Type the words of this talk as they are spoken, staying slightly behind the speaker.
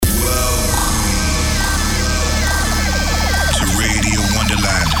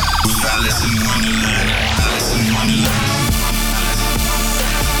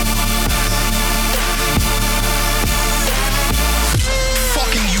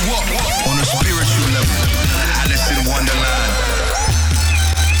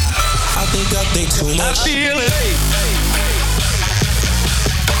too much. I feel it.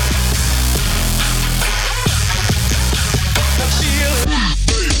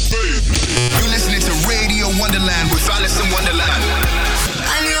 You're listening to Radio Wonderland with Alice in Wonderland.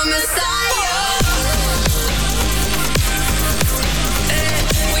 I'm your Messiah.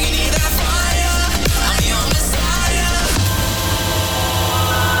 We need that fire. I'm your Messiah.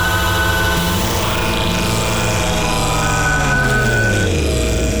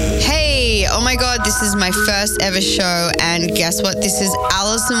 Hey, oh my God, this is my first ever show, and guess what? This is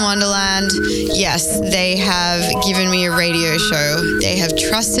Alice in Wonderland. Yes, they have given me a radio show. They have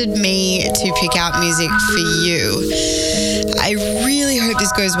trusted me to pick out music for you. I really hope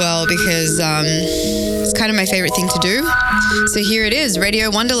this goes well because it's kind of my favorite thing to do. So here it is, Radio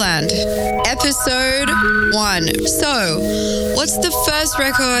Wonderland, episode 1. So, what's the first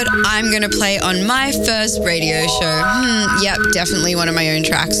record I'm going to play on my first radio show? Yep, definitely one of my own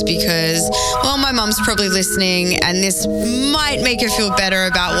tracks because, well, my mum's probably listening and this might make her feel better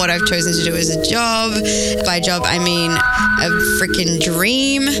about what I've chosen to do as a job. By job, I mean a freaking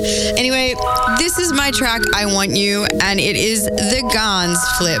dream. Anyway, this is my track, I Want You, and it is the Gans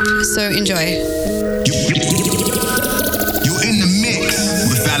Flip. So enjoy. You're in the mix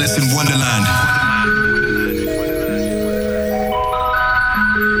with Alice in Wonderland.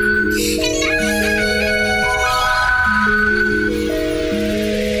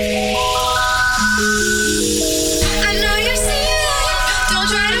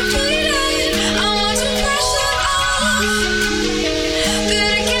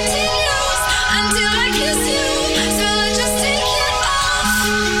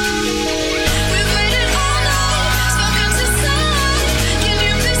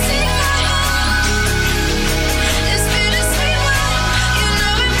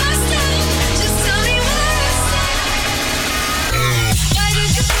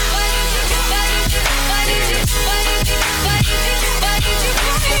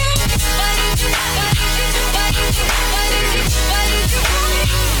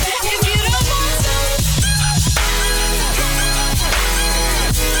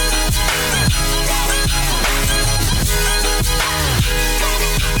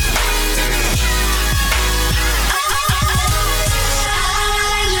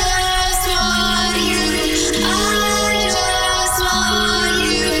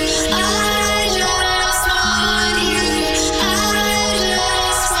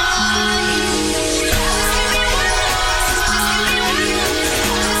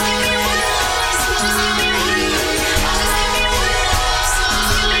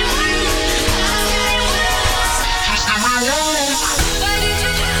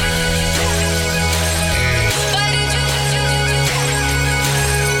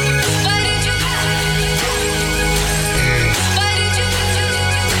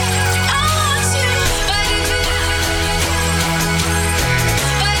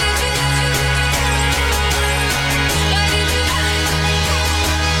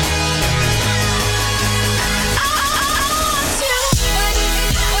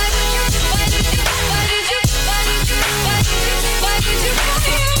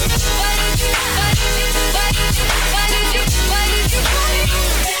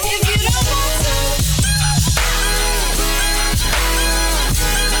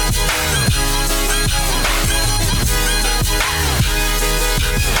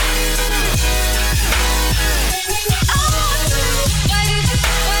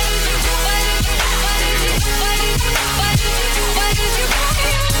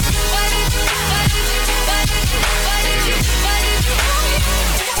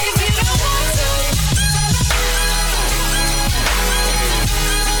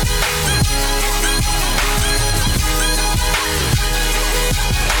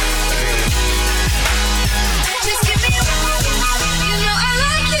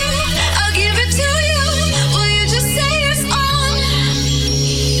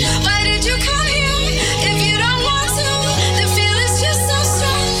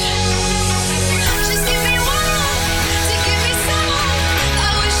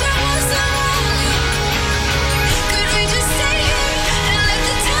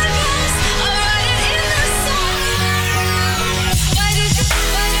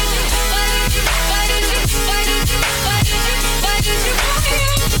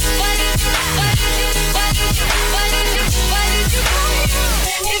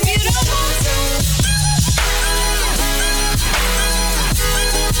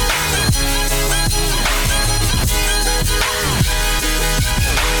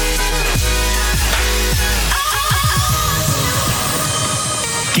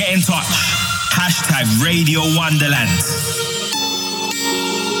 in touch. Hashtag Radio Wonderland.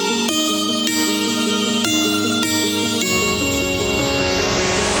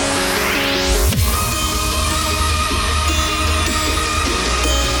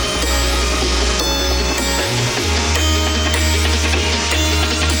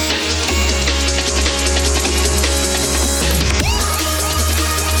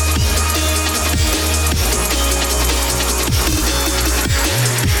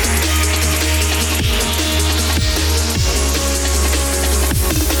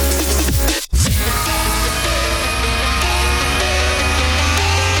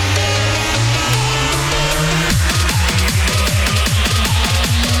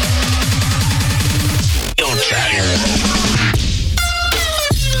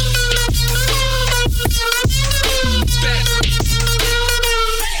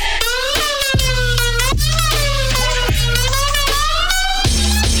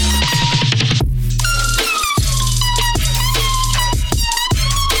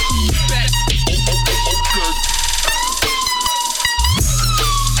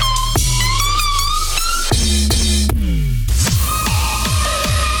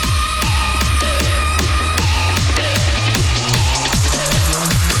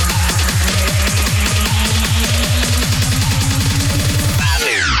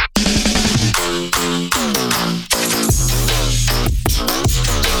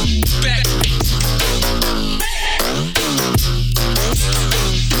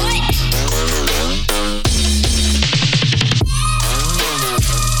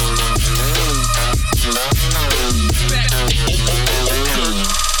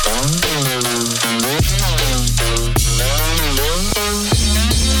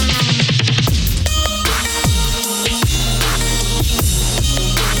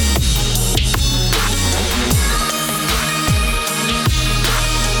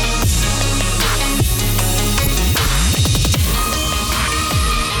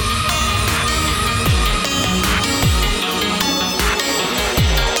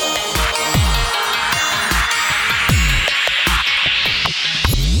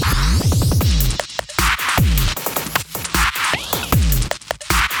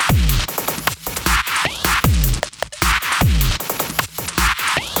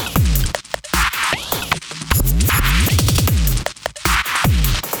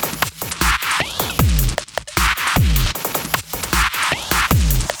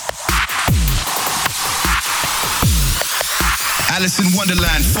 Alice in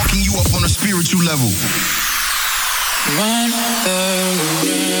Wonderland, fucking you up on a spiritual level. Wonderland,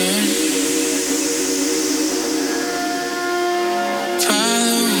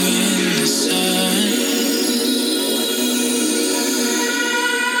 following the sun,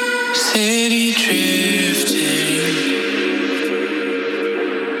 city drifting,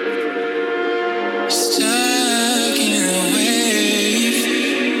 stuck in a wave.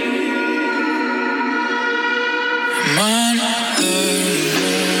 I'm on the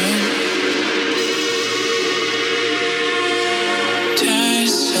run,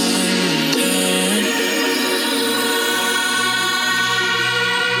 ties undone,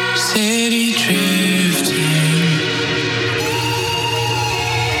 city drifting.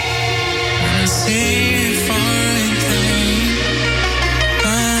 Wanna see a foreign thing. Oh,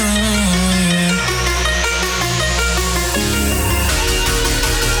 yeah.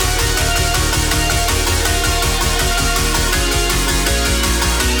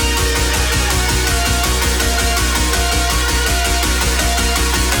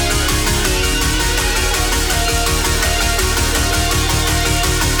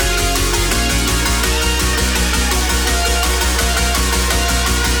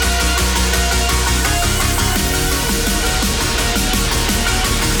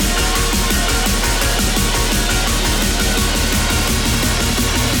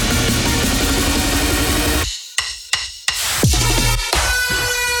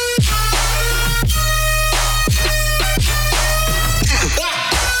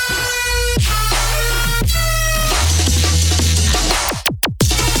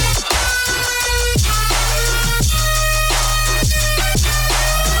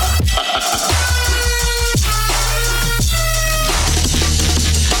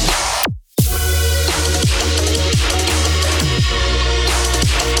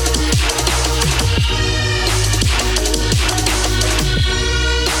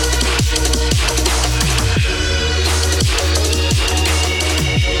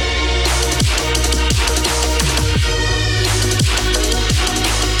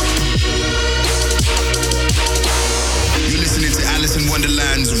 You're listening to Alice in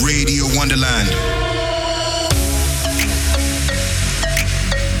Wonderland's Radio Wonderland.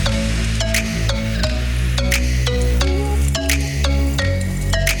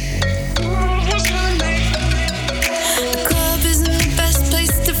 The club isn't the best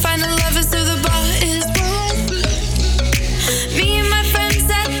place to find a lover, so the bar is warm. Me and my friends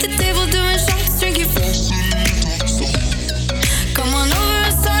at the table doing shots, drinking fast. Come on over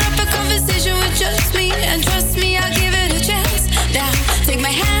and start up a conversation with just me, and trust me, I'll give it a chance. Now, take my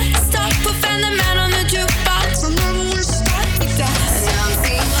hand, stop, put Fan the Man on the jukebox, and then we start to dance. And now I'm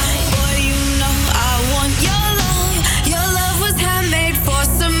singing like, boy, you know I want your love. Your love was handmade for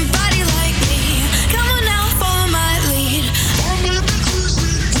somebody like me. Come on now, follow my lead.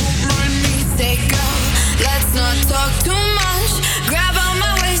 Say, girl, let's not talk too much. Grab on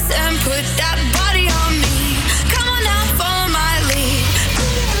my waist and put that body on me. Come on now, follow my lead.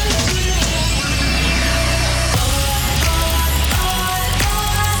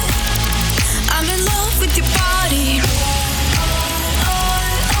 I'm in love with your body.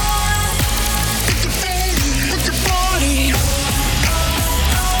 With your body.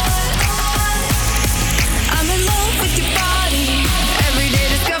 I'm in love with your body. Every day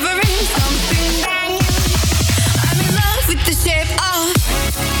discovering something brand new. I'm in love with the shape of.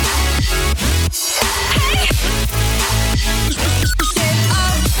 Hey. The shape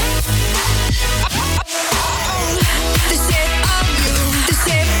of. The shape of you. The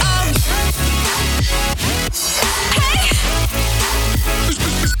shape of. Hey.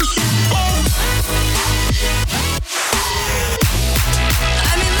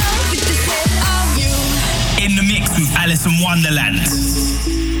 I'm in love with the shape of you. In the mix with Alice in Wonderland.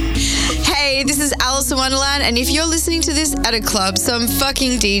 Hey, this is Alice in Wonderland, and if you're listening to this at a club, some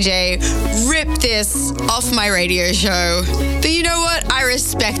fucking DJ ripped this off my radio show. But you know what? I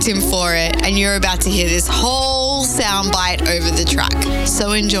respect him for it, and you're about to hear this whole soundbite over the track.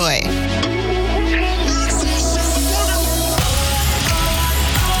 So enjoy.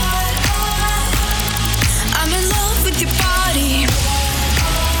 I'm in love with your body.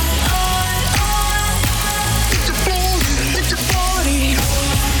 With your body.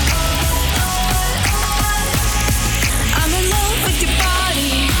 I'm in love with your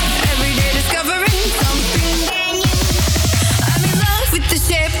body. Every day discovering something brand new. I'm in love with the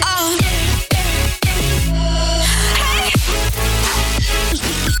shape of. Hey.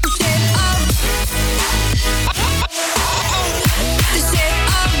 The shape of.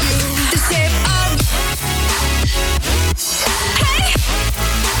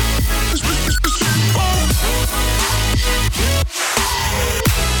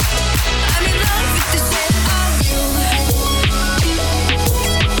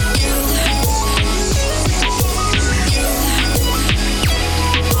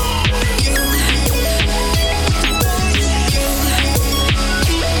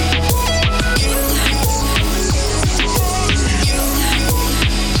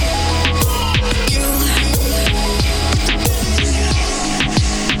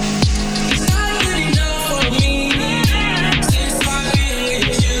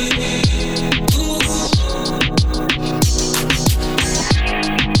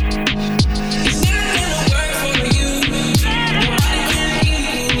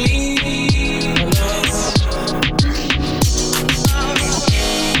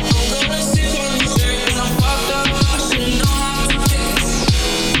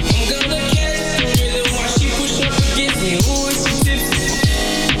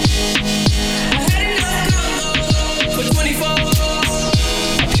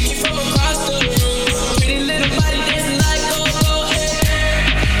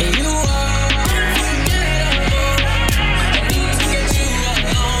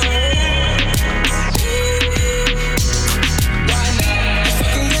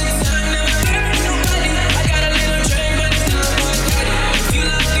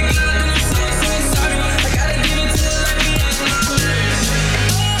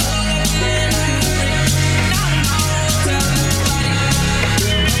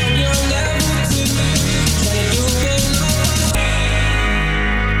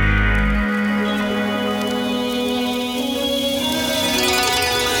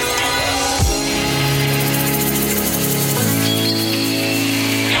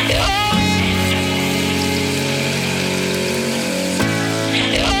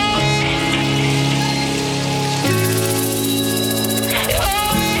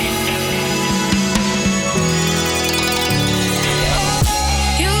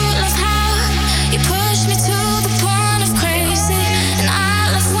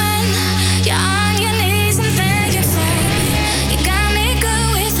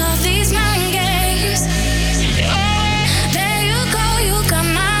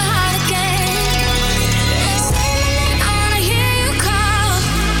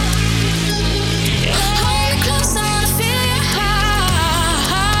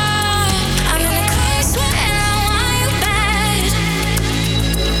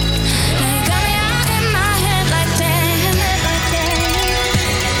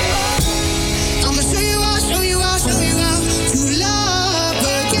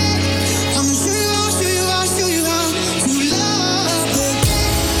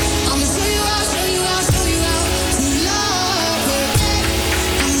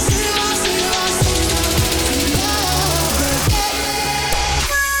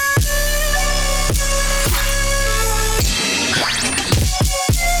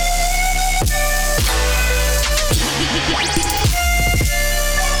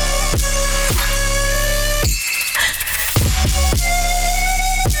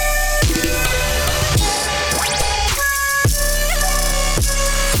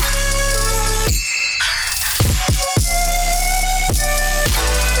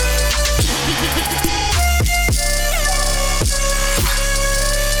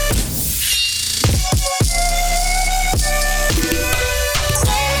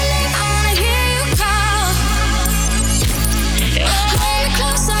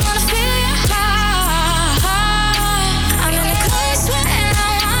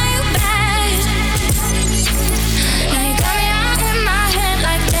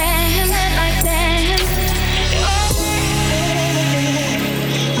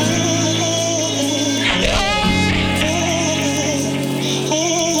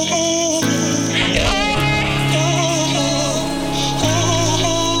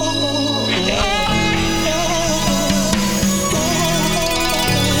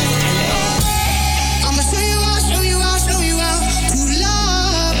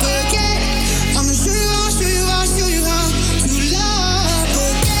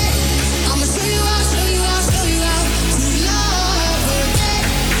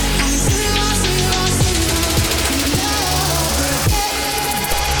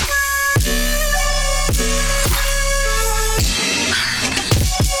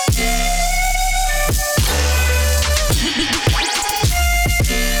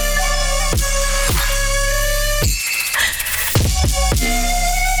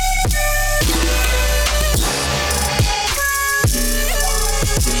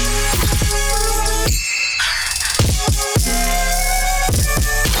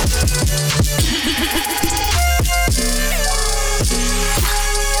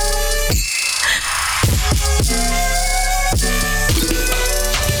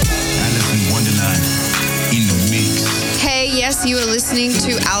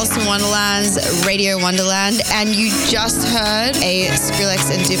 Alice in Wonderland's Radio Wonderland, and you just heard a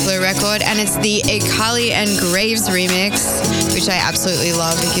Skrillex and Diplo record, and it's the Akali and Graves remix, which I absolutely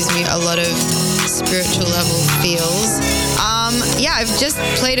love. It gives me a lot of spiritual level feels. Yeah, I've just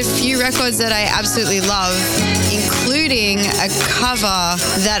played a few records that I absolutely love, including a cover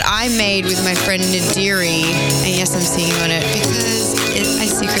that I made with my friend Nadiri. And yes, I'm singing on it because I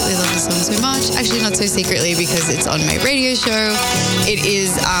secretly love the song so much. Actually, not so secretly because it's on my radio show. It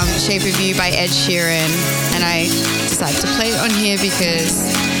is Shape of You by Ed Sheeran. And I decided to play it on here because,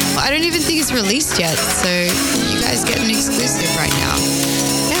 well, I don't even think it's released yet. So you guys get an exclusive right now.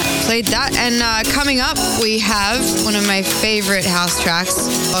 Played that, and coming up we have one of my favorite house tracks,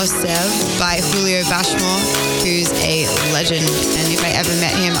 Osev by Julio Bashmore, who's a legend, and if I ever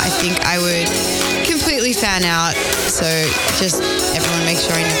met him I think I would completely fan out, so just everyone make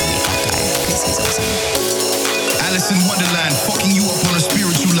sure I never meet that guy because he's awesome. Alice in Wonderland, fucking you up on a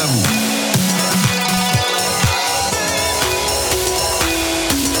spiritual level.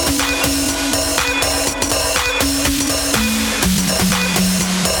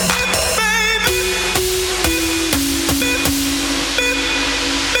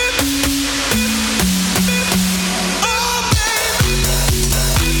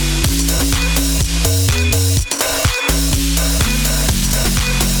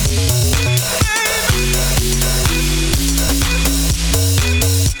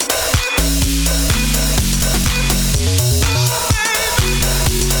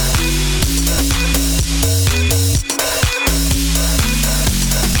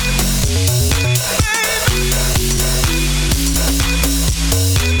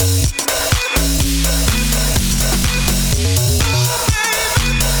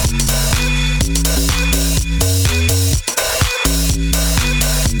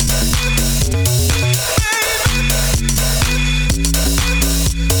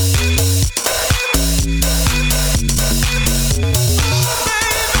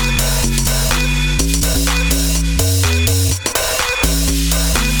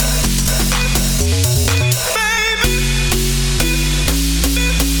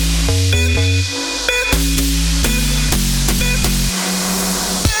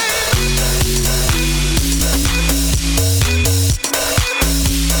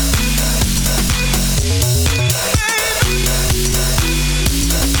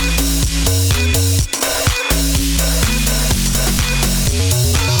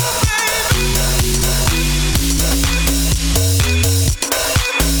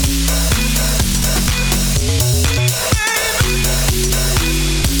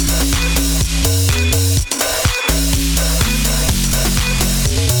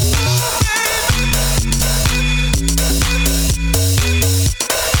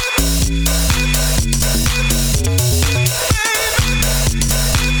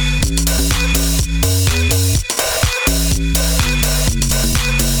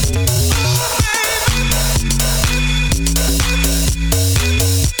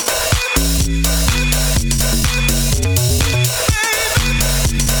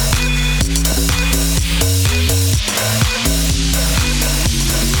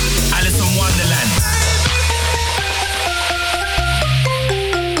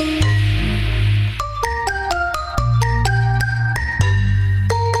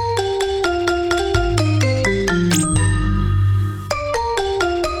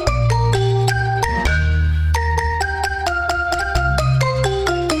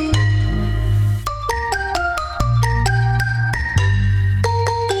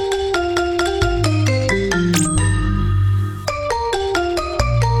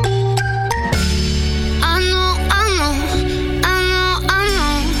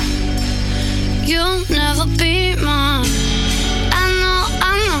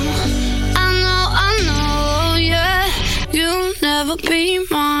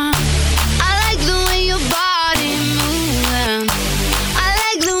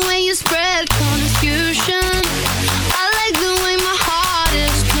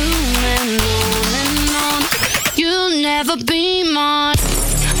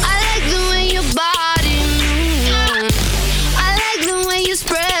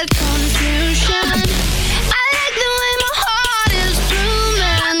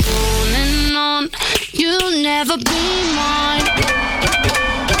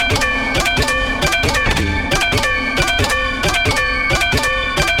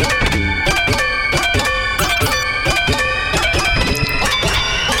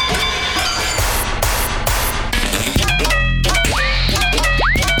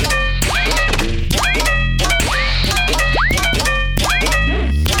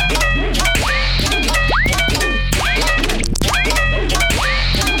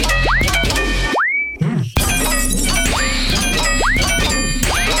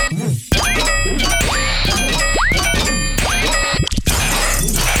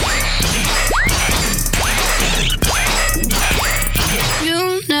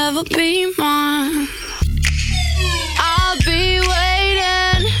 never be mine. I'll be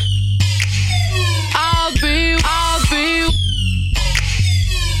waiting. I'll be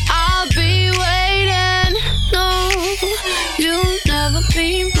waiting. No, you'll never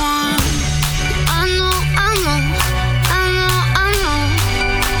be mine. I know.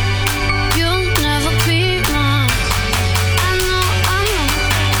 You'll never be mine. I know.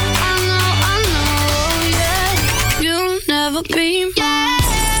 Yeah, you'll never be mine.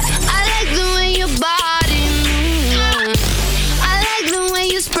 I like the way your body moves. I like the way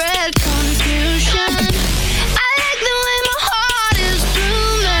you spread confusion. I like the way my heart is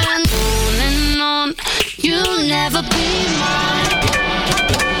blooming on and on. You'll never be mine.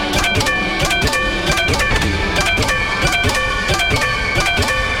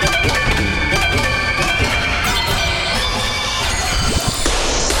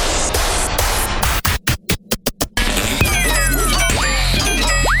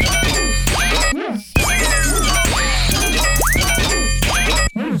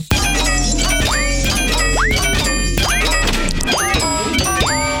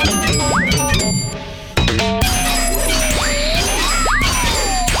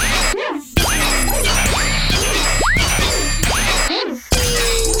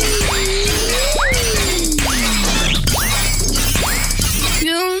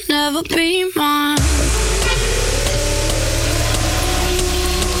 You'll never be mine.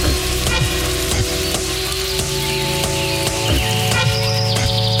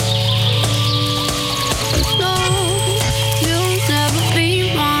 No, you'll never be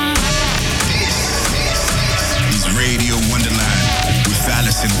mine. This is Radio Wonderland with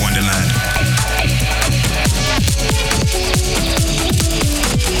Alice in Wonderland.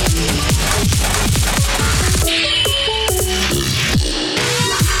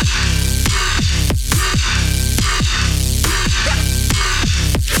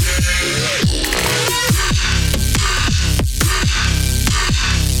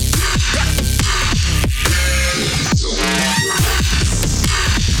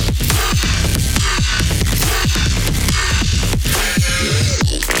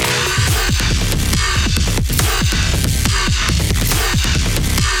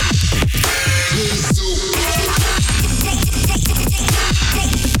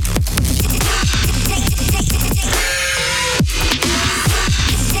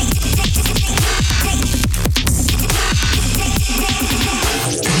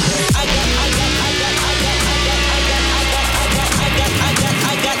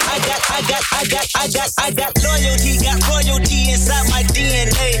 I got loyalty, got royalty inside my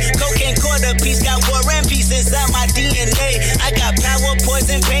DNA. Cocaine quarter piece, got war and peace inside my DNA. I got power,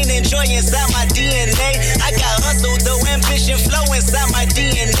 poison, pain, and joy inside my DNA. I got hustle, though ambition, flow inside my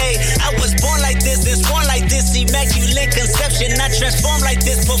DNA. I was born like this and sworn like this, immaculate conception. I transform like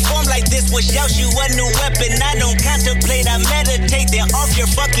this, perform like this, wish out you a new weapon. I don't contemplate, I meditate, then off your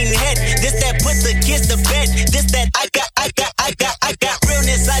fucking head. This that put the kids to bed. This that I got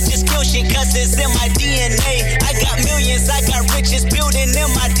realness. I just kill shit cause it's in my DNA. I got millions, I got riches building in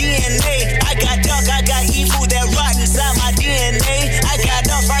my DNA. I got dark, I got evil that rot inside my DNA. I got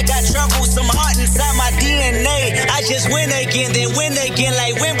off, I got trouble, some heart inside my DNA. I just win again, then win again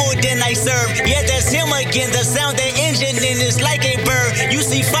like Wimbledon I serve. Yeah, that's him again, the sound that engine in is like a bird. You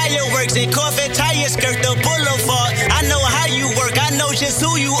see fireworks and Corvette tires skirt the boulevard. I know how you work, I know just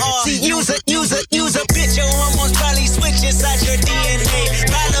who you are. See, use a bitch, your hormones probably switch inside your DNA.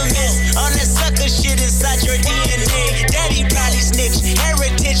 Problem is, all that sucker shit inside your DNA. Daddy probably snitch,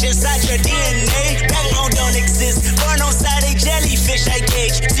 heritage inside your DNA. Backbone don't exist, born on side a jellyfish I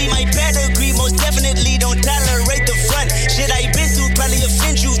gauge. See my pedigree, most definitely don't tolerate the front. Shit I been through probably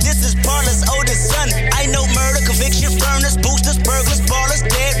offend you, this is Paula's oldest son. I know murder, conviction, burners, boosters, burglars, ballers,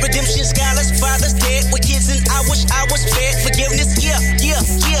 dead, redemption, scholars, fathers dead. With kids and I wish I was fed. Forgiveness, yeah.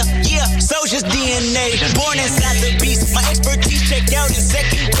 Soldier's DNA, born inside the beast. My expertise checked out in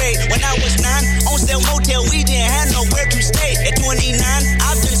second grade. When I was 9, on sale motel, we didn't have nowhere to stay. At 29,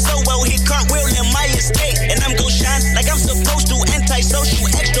 I've done so well, hit cartwheel in my estate. And I'm gon' shine like I'm supposed to, antisocial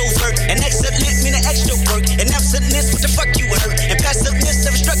extrovert. And excellent meaning extra work. And absentness, what the fuck you hurt? And passiveness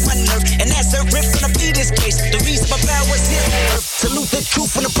never struck my nerve. And that's a riff gonna be this case. The reason my power's here on earth. Salute the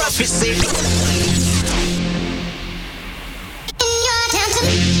truth from the prophecy.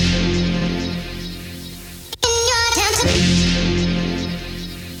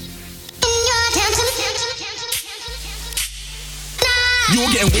 You're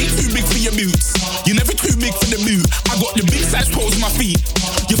getting way too big for your boots. You're never too big for the boot. I got the big size toes on my feet.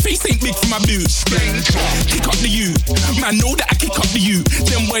 Your face ain't big for my boots. Kick up the you. Man, know that I kick up the you.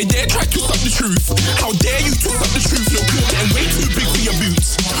 Then why dare try to twist up the truth? How dare you twist up the truth? Look, you're getting way too big for your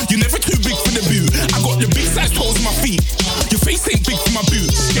boots. You're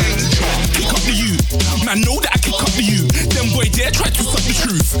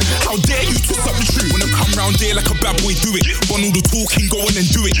bad boy do it. Run all the talking, go on and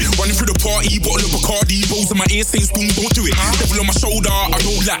do it. Running through the party, bottle of Bacardi, rolls in my ear saying spoon, don't do it. Devil on my shoulder, I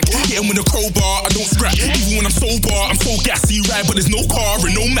don't lack. Hit him with a crowbar, I don't scrap. Even when I'm sober, I'm so gassy, right? But there's no car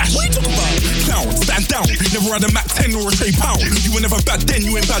and no match. What you talking about? Clown, stand down. Never had a Mac 10 or a Trey Pound. You were never bad then,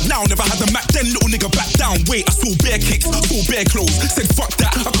 you ain't bad now. Never had a Mac 10, little nigga back down. Wait, I saw bare kicks, saw bare clothes. Said fuck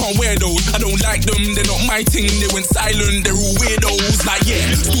that, I can't wear those. I don't like them, they're not my thing. They went silent, they're all weirdos. Like yeah,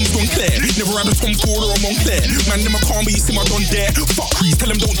 spoon's gone clear. Never had a Tom Ford or a Montclair. Man, them I can't be, you see my done there. Fuck crease, tell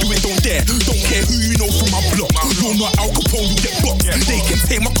them don't do it, don't dare. Don't care who you know from my block. You're not Al Capone, you get blocked. They can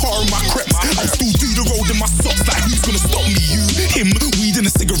take my car and my creps. I still do the road in my socks. Like who's gonna stop me? You, him, weed and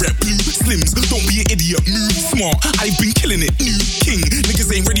a cigarette, blue slims. Don't be an idiot, move smart. I've been killing it, new king.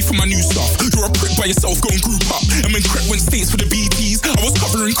 Niggas ain't ready for my new stuff. You're a prick by yourself, go and group up. And when Crep went states for the BTs, I was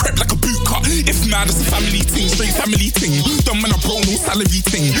covering Crep like a boot cut. If mad, it's a family thing, straight family thing. Dumb man, I bro, no salary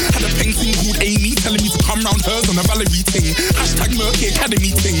thing. Had a painting called Amy telling me to come round hers on a Valerie thing. Hashtag Murky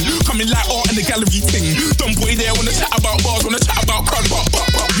Academy thing. Coming like art in the gallery thing. Dumb boy there wanna chat about bars, wanna chat about crud, but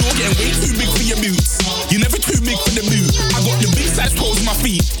you're getting way too big for your boots. You're never too big for the boot. I got the big size toes on my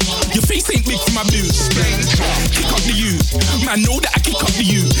feet. Your face ain't big for my boots. Kick up the you. Man, know that I kick up the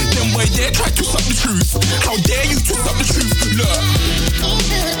you. Them boy there try to twist up the truth. How dare you twist up the truth? Look.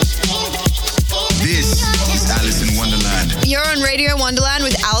 This is Alice in Wonderland. You're on Radio Wonderland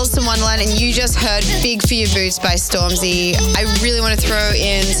with Alice in Wonderland, and you just heard Big for Your Boots by Stormzy. I really want to throw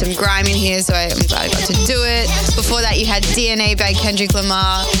in some grime in here, so I'm glad I got to do it. Before that, you had DNA by Kendrick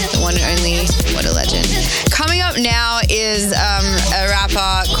Lamar, the one and only, what a legend. Coming up now is a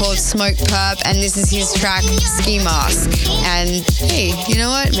rapper called Smoke Perp, and this is his track, Ski Mask. And hey, you know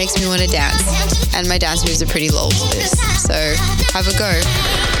what? It makes me want to dance. And my dance moves are pretty lol to this, so have a go.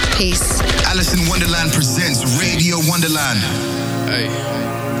 Peace. Alice in Wonderland presents Radio Wonderland. Hey.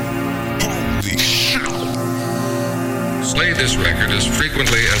 Play this record as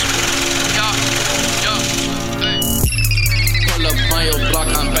frequently as... Pull up on your block,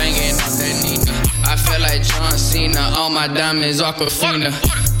 I'm banging out that Nina. I feel like John Cena, all my diamonds Aquafina.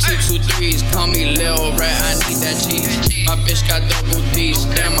 223s, call me Lil Rat, I need that cheese. My bitch got double D's,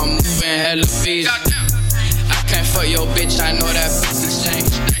 damn I'm moving hella fees. I can't fuck your bitch, I know that pussy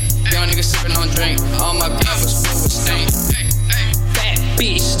change. Young nigga sippin' on drink, all my covers full with stain. Fat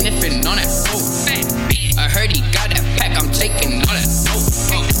bitch sniffing on that boat. I heard he got that pack, I'm taking all that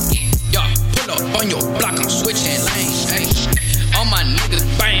dope. Yo, pull up on your block, I'm switching lanes. All my niggas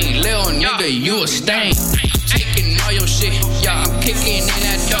bang, lil nigga, you a stain. I'm taking all your shit, yeah, I'm kicking in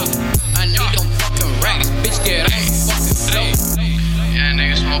that dope. I need them fucking racks, bitch, get on the fucking floor. Yeah,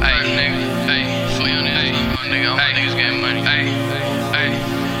 niggas smoke pipe, nigga. Hey, fuck your niggas, nigga, all my niggas getting money. Hey.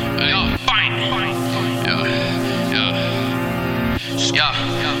 Yo, fine.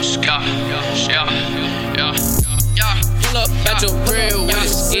 Pull up at your crib with a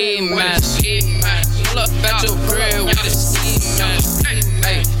ski mask. Pull up at your crib with a ski mask.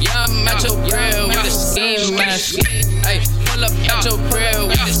 Hey, yeah, I'm at your crib with a ski mask. Hey, pull up at your crib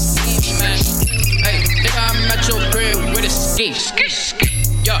with a ski mask. Hey, nigga, I'm at your crib with a ski.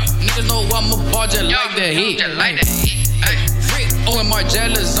 Yo, niggas know I'm a ball just like the heat. Hey, Rick Owen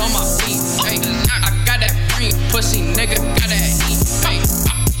Margella's on my feet. Hey, I got that green pussy, nigga, got that heat. Hey,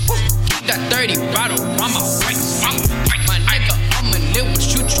 keep that 30 bottle on my waist. My nigga, I'ma live with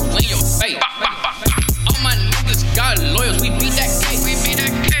shoot you in your face. All my niggas got lawyers, we beat that case.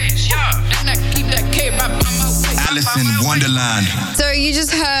 Yeah. And I keep that K right by my waist. Alice in Wonderland. So you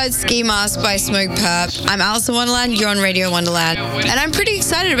just heard Ski Mask by Smoke Perp. I'm Alice in Wonderland, you're on Radio Wonderland. And I'm pretty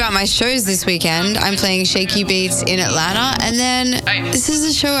excited about my shows this weekend. I'm playing Shaky Beats in Atlanta, and then this is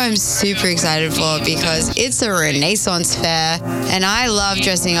a show I'm super excited for because it's a Renaissance fair, and I love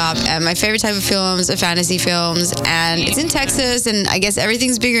dressing up, and my favorite type of films are fantasy films, and it's in Texas, and I guess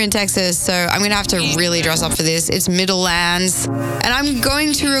everything's bigger in Texas, so I'm going to have to really dress up for this. It's Middlelands, and I'm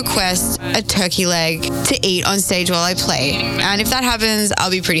going to request a turkey leg to eat on stage while I play, and if that happens, I'll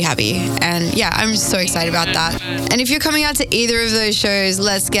be pretty happy. And yeah, I'm so excited about that. And if you're coming out to either of those shows,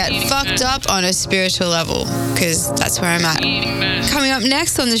 let's get fucked up on a spiritual level, because that's where I'm at. Coming up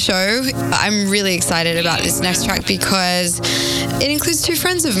next on the show, I'm really excited about this next track because it includes two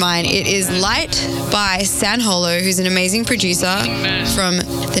friends of mine. It is Light by San Holo, who's an amazing producer from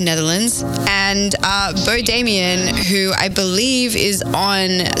the Netherlands, and Bo Damien, who I believe is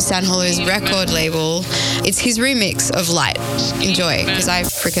on San Holo's record label. It's his remix of Light. Enjoy, because I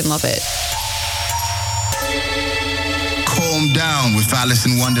freaking love it. Calm Down with Alice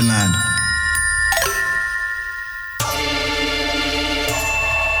in Wonderland.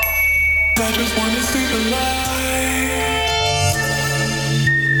 I just wanna see the light.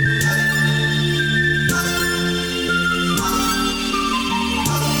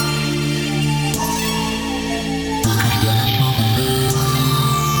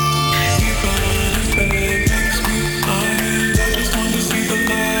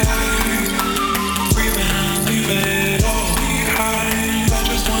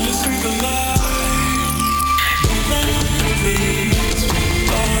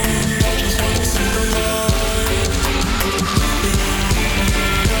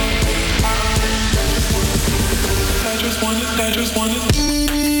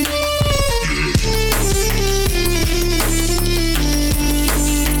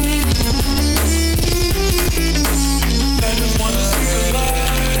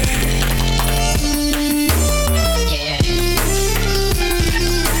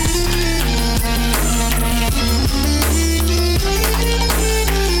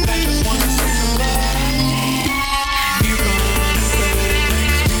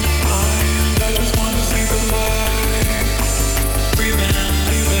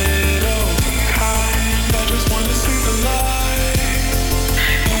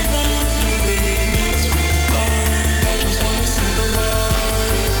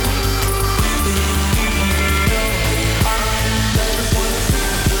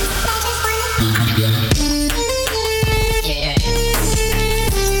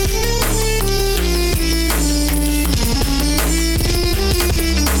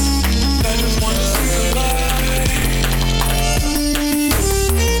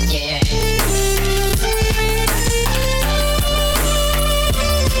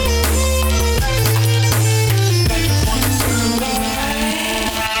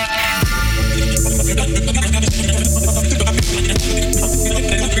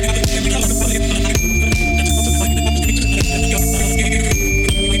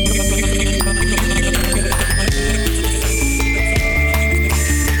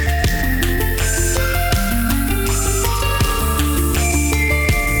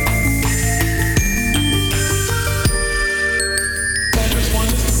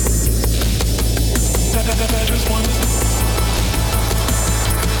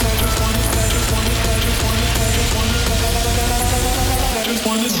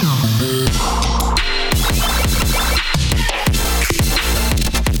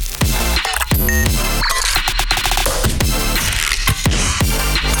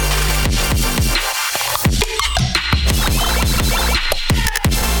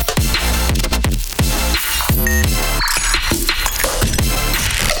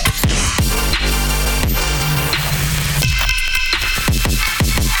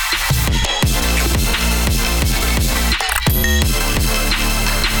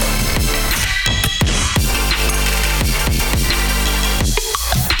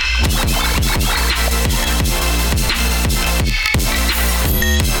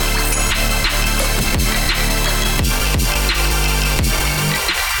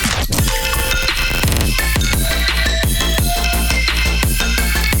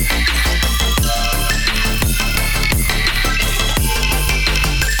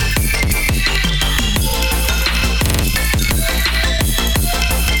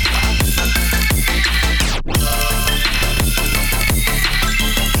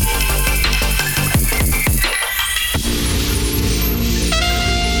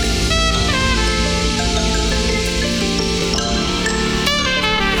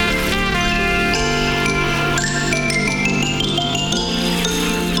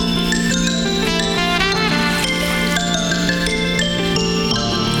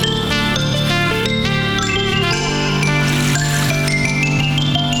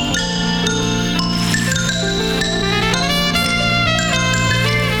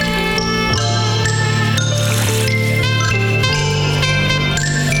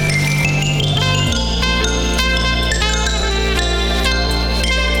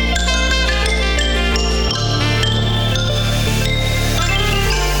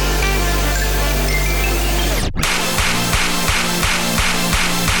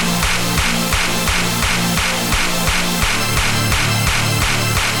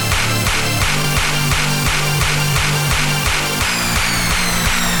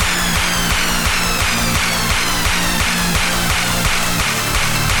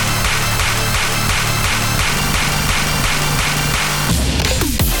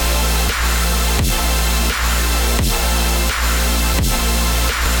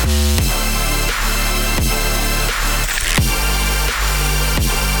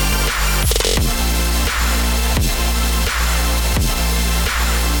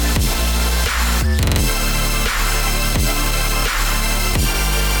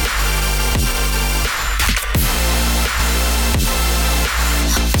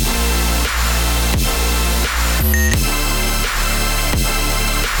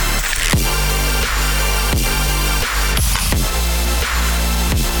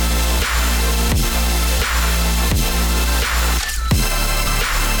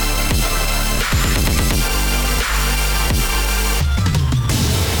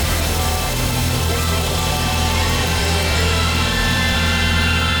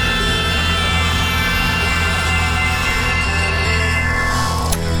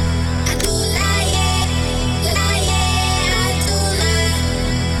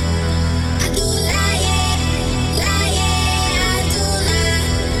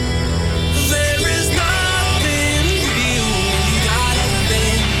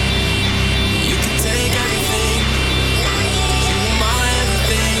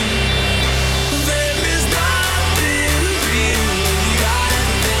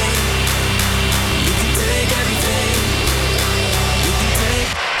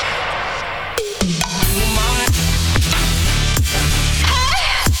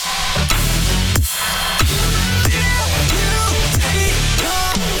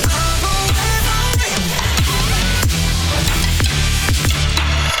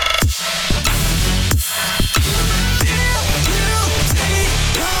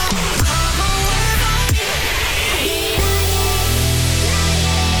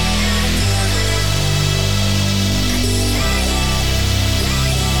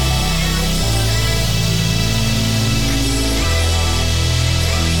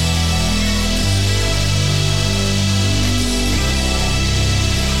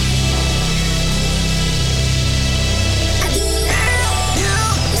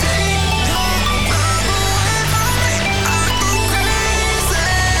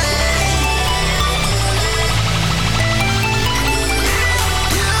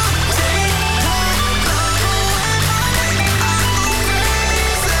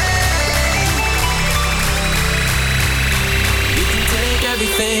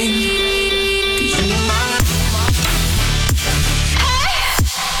 everything. 'Cause you mine.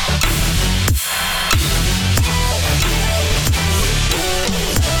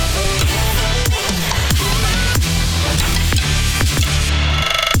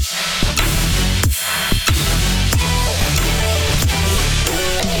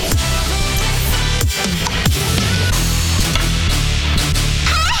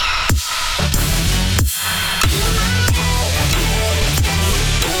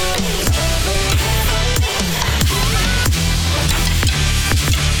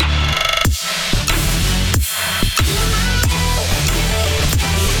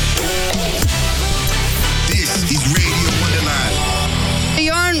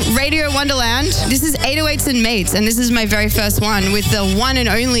 Wonderland. This is 808s and Mates, and this is my very first one with the one and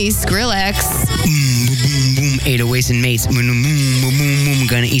only Skrillex. Boom, boom, boom, 808s and Mates. Boom, boom, boom, boom, boom.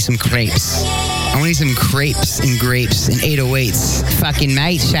 Gonna eat some crepes. I want to eat some crepes and grapes and 808s. Fucking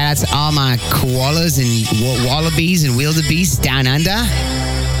mate, shout out to all my koalas and wallabies and wildebeests down under.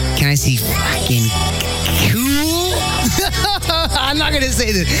 Can I see fucking cool? I'm not going to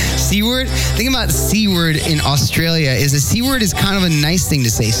say the C word. Think about the C word in Australia is the C word is kind of a nice thing to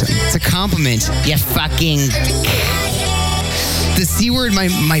say. So it's a compliment. You fucking... The C word, my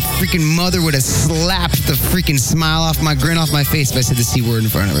freaking mother would have slapped the freaking smile off my grin off my face if I said the C word in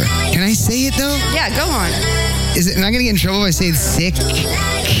front of her. Can I say it though? Yeah, go on. Am I going to get in trouble if I say sick?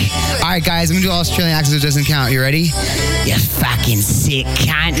 All right, guys, I'm going to do Australian accent so it doesn't count. You ready? You fucking sick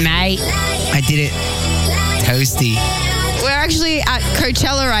cunt, mate. I did it. Toasty. We're actually at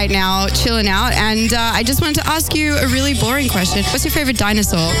Coachella right now, chilling out, and I just wanted to ask you a really boring question. What's your favorite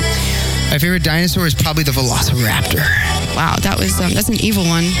dinosaur? My favorite dinosaur is probably the Velociraptor. Wow, that's an evil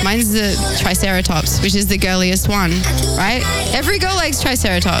one. Mine's the Triceratops, which is the girliest one, right? Every girl likes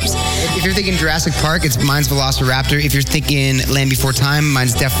Triceratops. If you're thinking Jurassic Park, mine's Velociraptor. If you're thinking Land Before Time,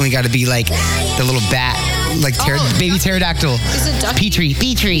 mine's definitely got to be like the little bat, like baby pterodactyl. Is it duck? Petrie.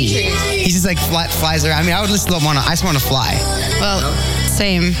 He's just like flies around. I mean, I just want to fly. Well,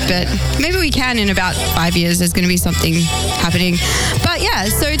 same, but maybe we can in about 5 years. There's going to be something happening. But yeah,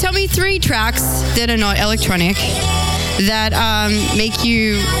 so tell me 3 tracks that are not electronic that make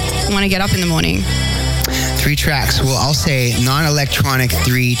you want to get up in the morning. 3 tracks. Well, I'll say non-electronic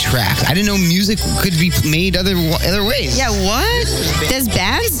 3 tracks. I didn't know music could be made other ways. Yeah, what? There's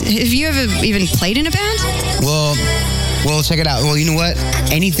bands? Have you ever even played in a band? Well, check it out. Well, you know what?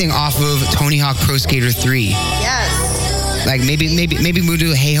 Anything off of Tony Hawk Pro Skater 3. Yes. Like maybe we'll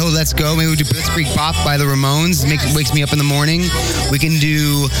do Hey Ho Let's Go. Maybe we'll do Blitzkrieg Bop by the Ramones. Wakes me up in the morning. We can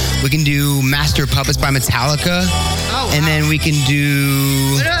do Master of Puppets by Metallica. Oh, wow. And then we can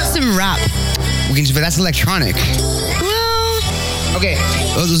do what about some rap? But that's electronic. Well, okay.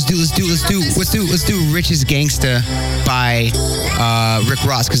 Let's do Richest Gangsta by Rick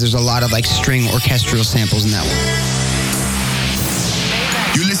Ross, because there's a lot of like string orchestral samples in that one.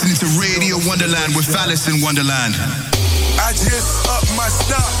 You're listening to Radio Wonderland with Alice in Wonderland. I just up my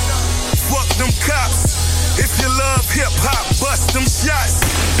stock. Fuck them cops. If you love hip-hop, bust them shots.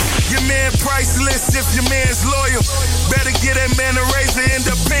 Your man priceless if your man's loyal. Better get that man a razor, end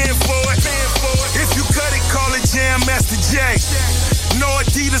up paying for it. If you cut it, call it Jam Master J. No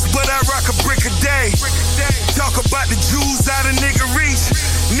Adidas, but I rock a brick a day. Talk about the Jews out of nigga reach.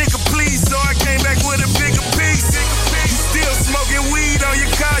 Nigga please, so I came back with a bigger piece. You still smoking weed on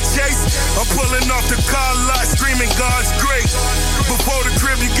your car chase. I'm pulling off the car lot screaming God's great. Before the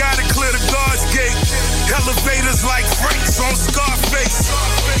crib you gotta clear the God's gate. Elevators like Franks on Scarface.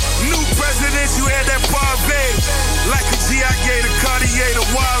 New presidents, you had that parfait. Like a G, I gave the Cartier to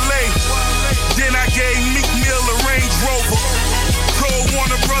Wale. Then I gave Meek Mill a Range Rover. Told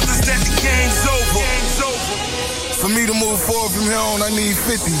Warner Brothers that the game's over. For me to move forward from here on, I need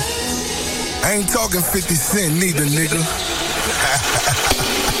 50. I ain't talking 50 cent neither, nigga.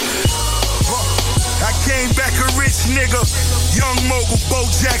 I came back a rich nigga. Young mogul, Bo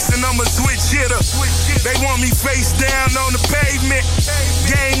Jackson, I'm a switch hitter. They want me face down on the pavement.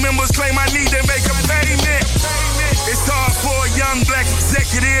 Gang members claim I need to make a payment. It's hard for a young black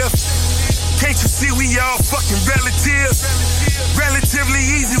executive. Can't you see we all fucking relatives? Relatively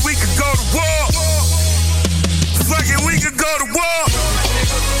easy, we could go to war. Fuck it, we could go to war.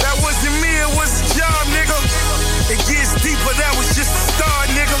 That wasn't me, it was a job, nigga. It gets deeper, that was just a start,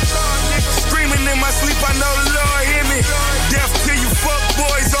 nigga. Screaming in my sleep, I know the Lord hear me. Death to you fuck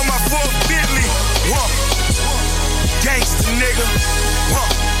boys on my 4th Bentley. Gangsta nigga.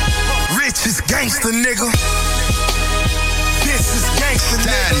 Rich is gangsta nigga. This is gangsta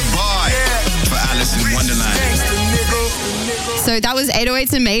nigga. Stand by for Alice in Wonderland. so that was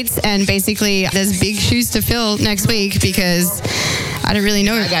 808s and Mates, and basically there's big shoes to fill next week because I don't really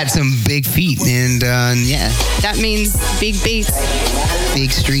know. I got some big feet, and yeah. That means big beats.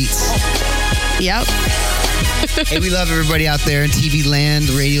 Big streets. Yep. Hey, we love everybody out there in TV land,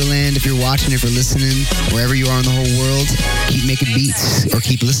 radio land. If you're watching, if you're listening, wherever you are in the whole world, keep making beats or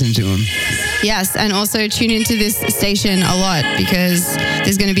keep listening to them. Yes, and also tune into this station a lot because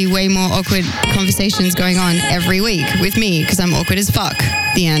there's going to be way more awkward conversations going on every week with me because I'm awkward as fuck.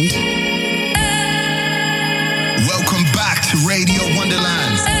 The end. Welcome back to Radio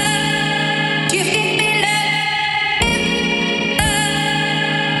Wonderland.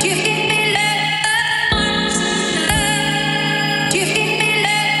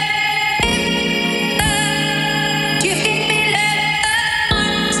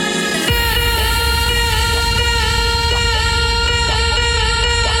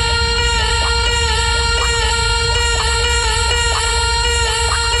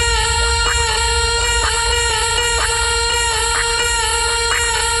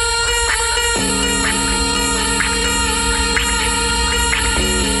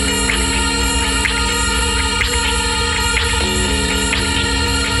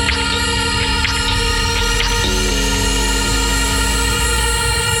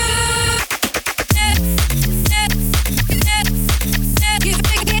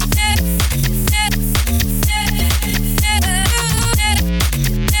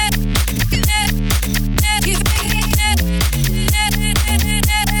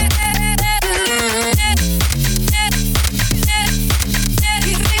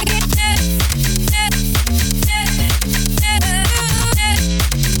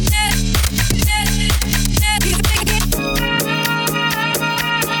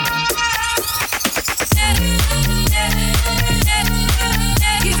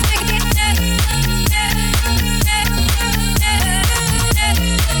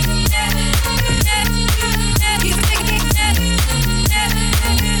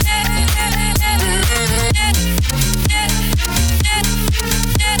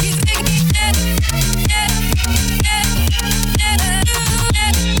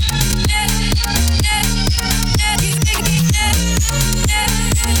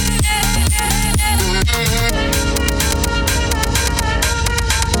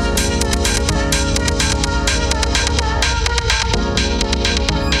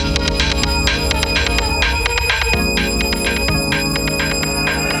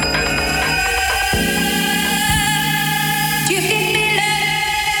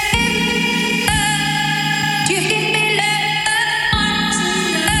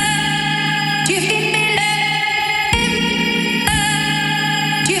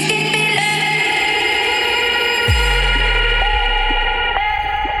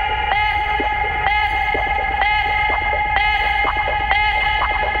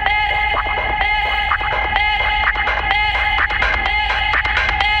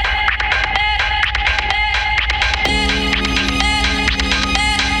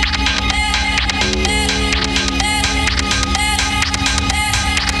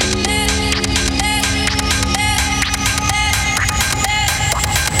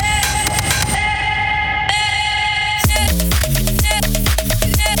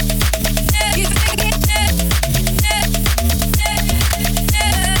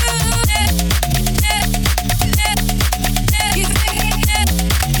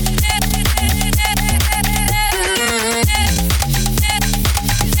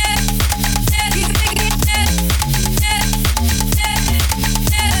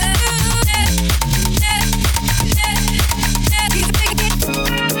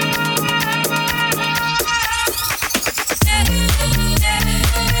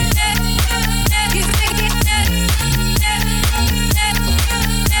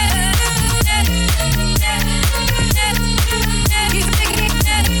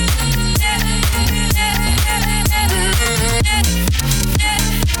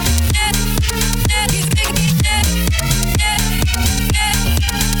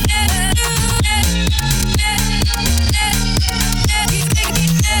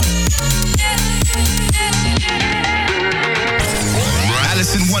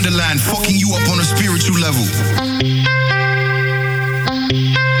 Wonderland, fucking you up on a spiritual level.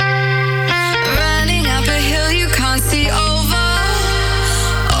 Running up a hill you can't see over.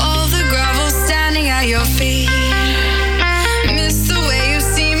 All the gravel standing at your feet. Miss the way you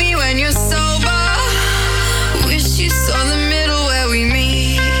see me when you're sober. Wish you saw the middle where we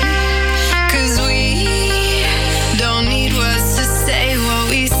meet. 'Cause we don't need words to say what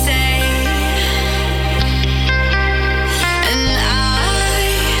we say. And I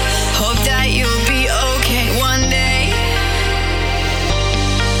hope that you'll be okay one day.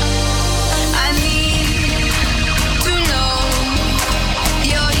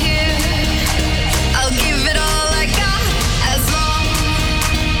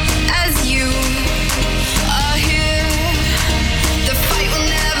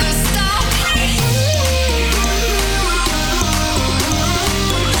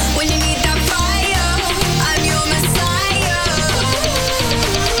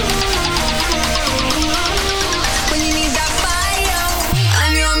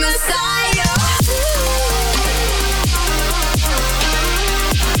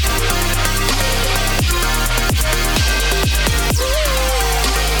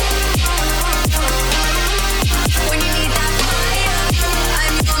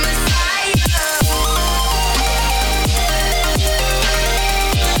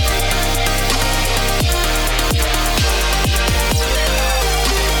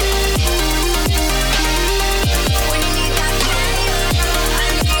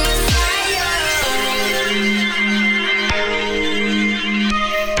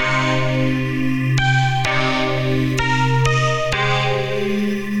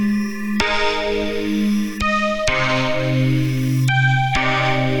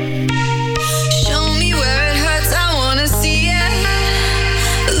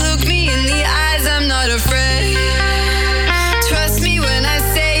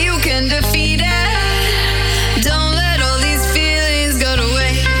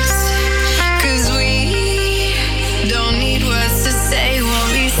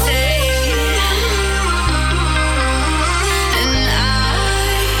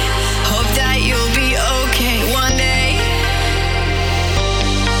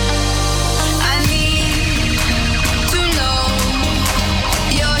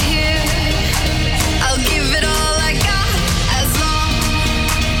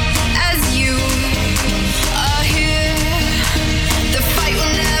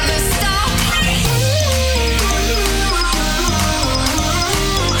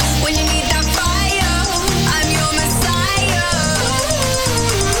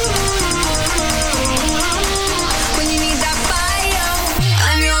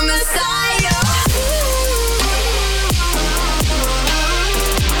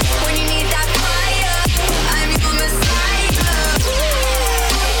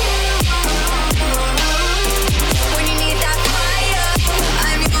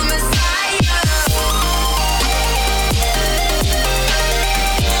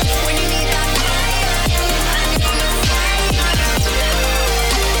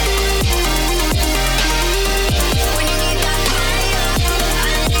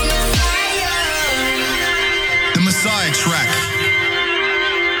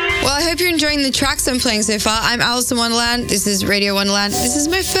 you're enjoying the tracks I'm playing so far. I'm Alice in Wonderland. This is Radio Wonderland. This is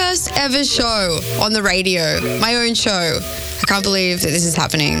my first ever show on the radio. My own show. I can't believe that this is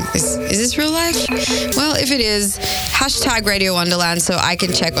happening. Is this real life? Well, if it is, hashtag Radio Wonderland so I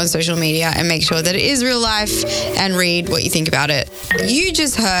can check on social media and make sure that it is real life and read what you think about it. You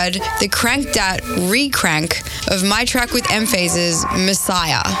just heard the Cranked Out re-crank of my track with M-Phase's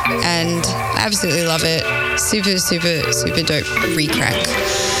Messiah, and I absolutely love it. Super, super, super dope re-crank.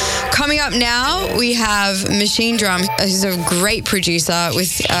 Coming up now, we have Machine Drum, who's a great producer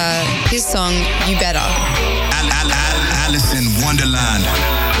with his song, You Better. Alice in Wonderland.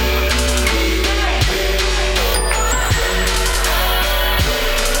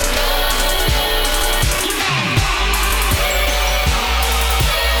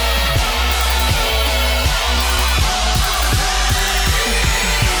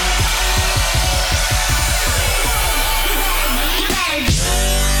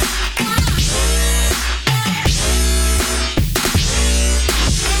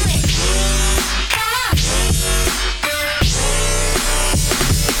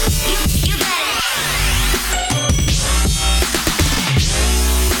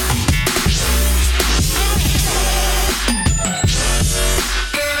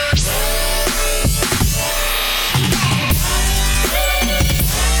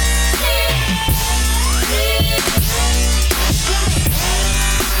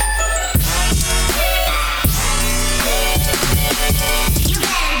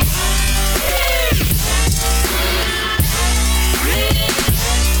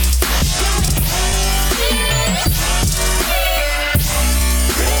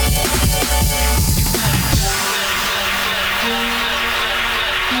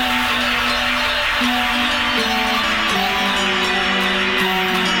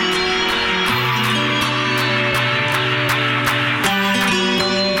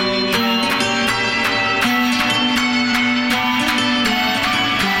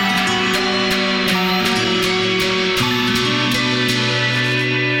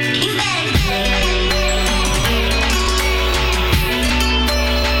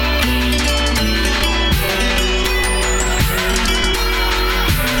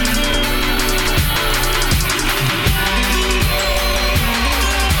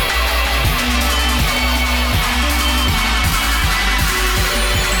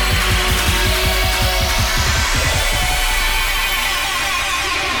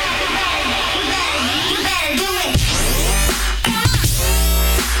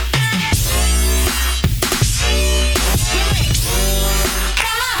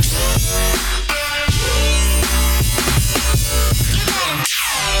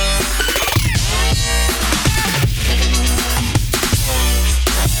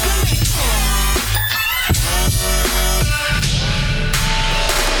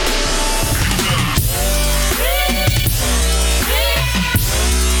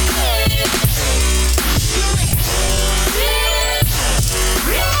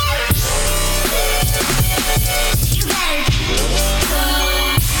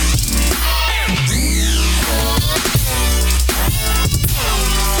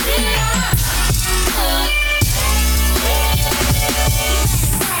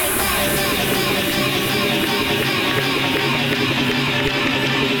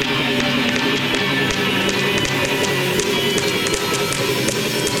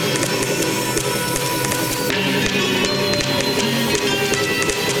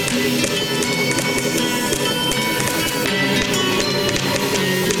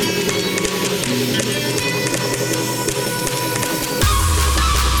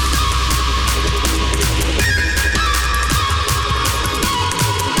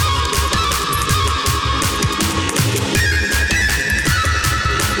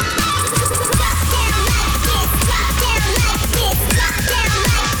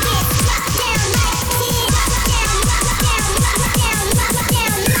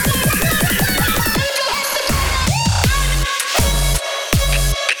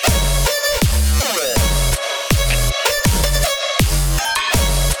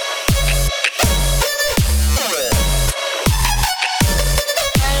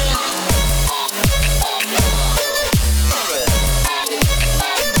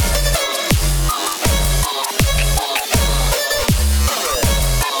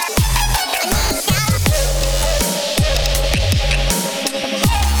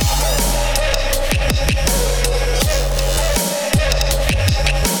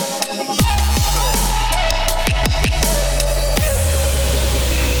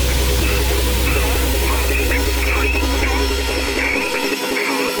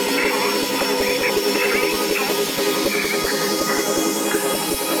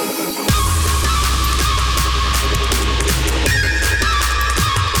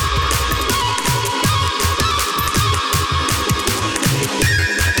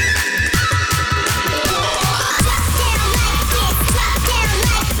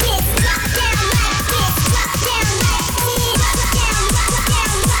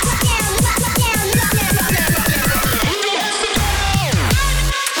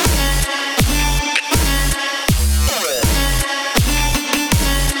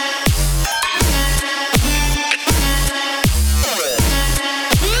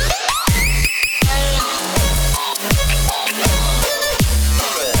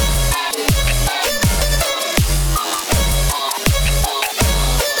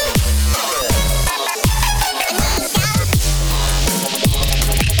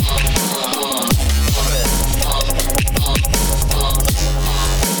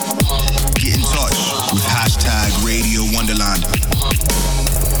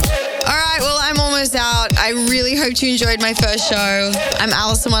 hope you enjoyed my first show. I'm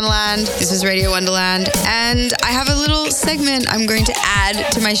Alice in Wonderland. This is Radio Wonderland. And I have a little segment I'm going to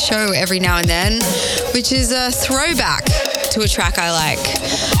add to my show every now and then, which is a throwback to a track I like.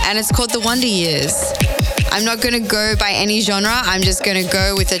 And it's called The Wonder Years. I'm not going to go by any genre. I'm just going to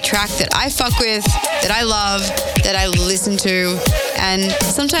go with a track that I fuck with, that I love, that I listen to. And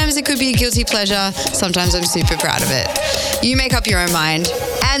sometimes it could be a guilty pleasure. Sometimes I'm super proud of it. You make up your own mind.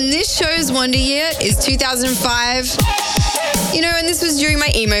 And this show's Wonder Year is 2005. You know, and this was during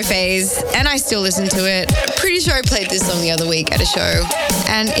my emo phase, and I still listen to it. I'm pretty sure I played this song the other week at a show.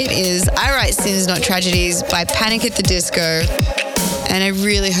 And it is I Write Sins Not Tragedies by Panic at the Disco. And I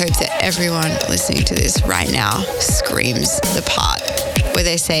really hope that everyone listening to this right now screams the part where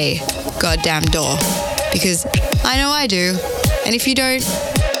they say, "Goddamn door." Because I know I do. And if you don't,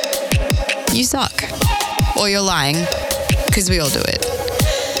 you suck. Or you're lying. Because we all do it.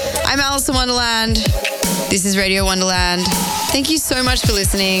 I'm Alice in Wonderland. This is Radio Wonderland. Thank you so much for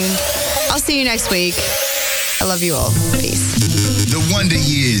listening. I'll see you next week. I love you all. Peace. The Wonder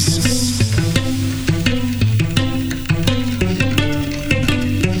Years.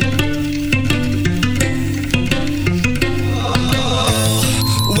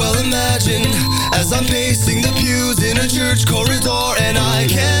 As I'm pacing the pews in a church corridor, and I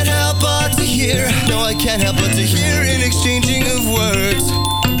can't help but to hear, no, I can't help but to hear an exchanging of words.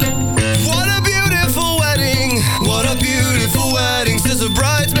 What a beautiful wedding, what a beautiful wedding, says a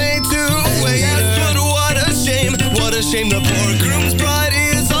bridesmaid to a waiter. Yes, but what a shame the poor groom's bride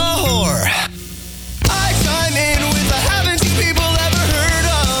is a whore. I chime in with a haven't you people ever heard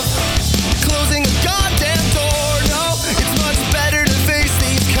of closing a goddamn door? No, it's much better to face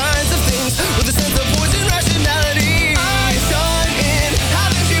these kinds of things with a sense of poison rationality. I chime in,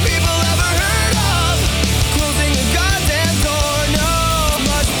 haven't you people ever heard of closing a goddamn door? No, it's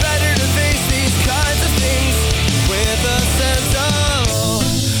much better to face these kinds of things with a sense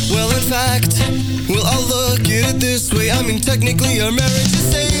of, well, in fact, well, I'll look at it this way. I mean, technically our marriage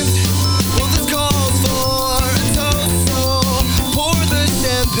is safe.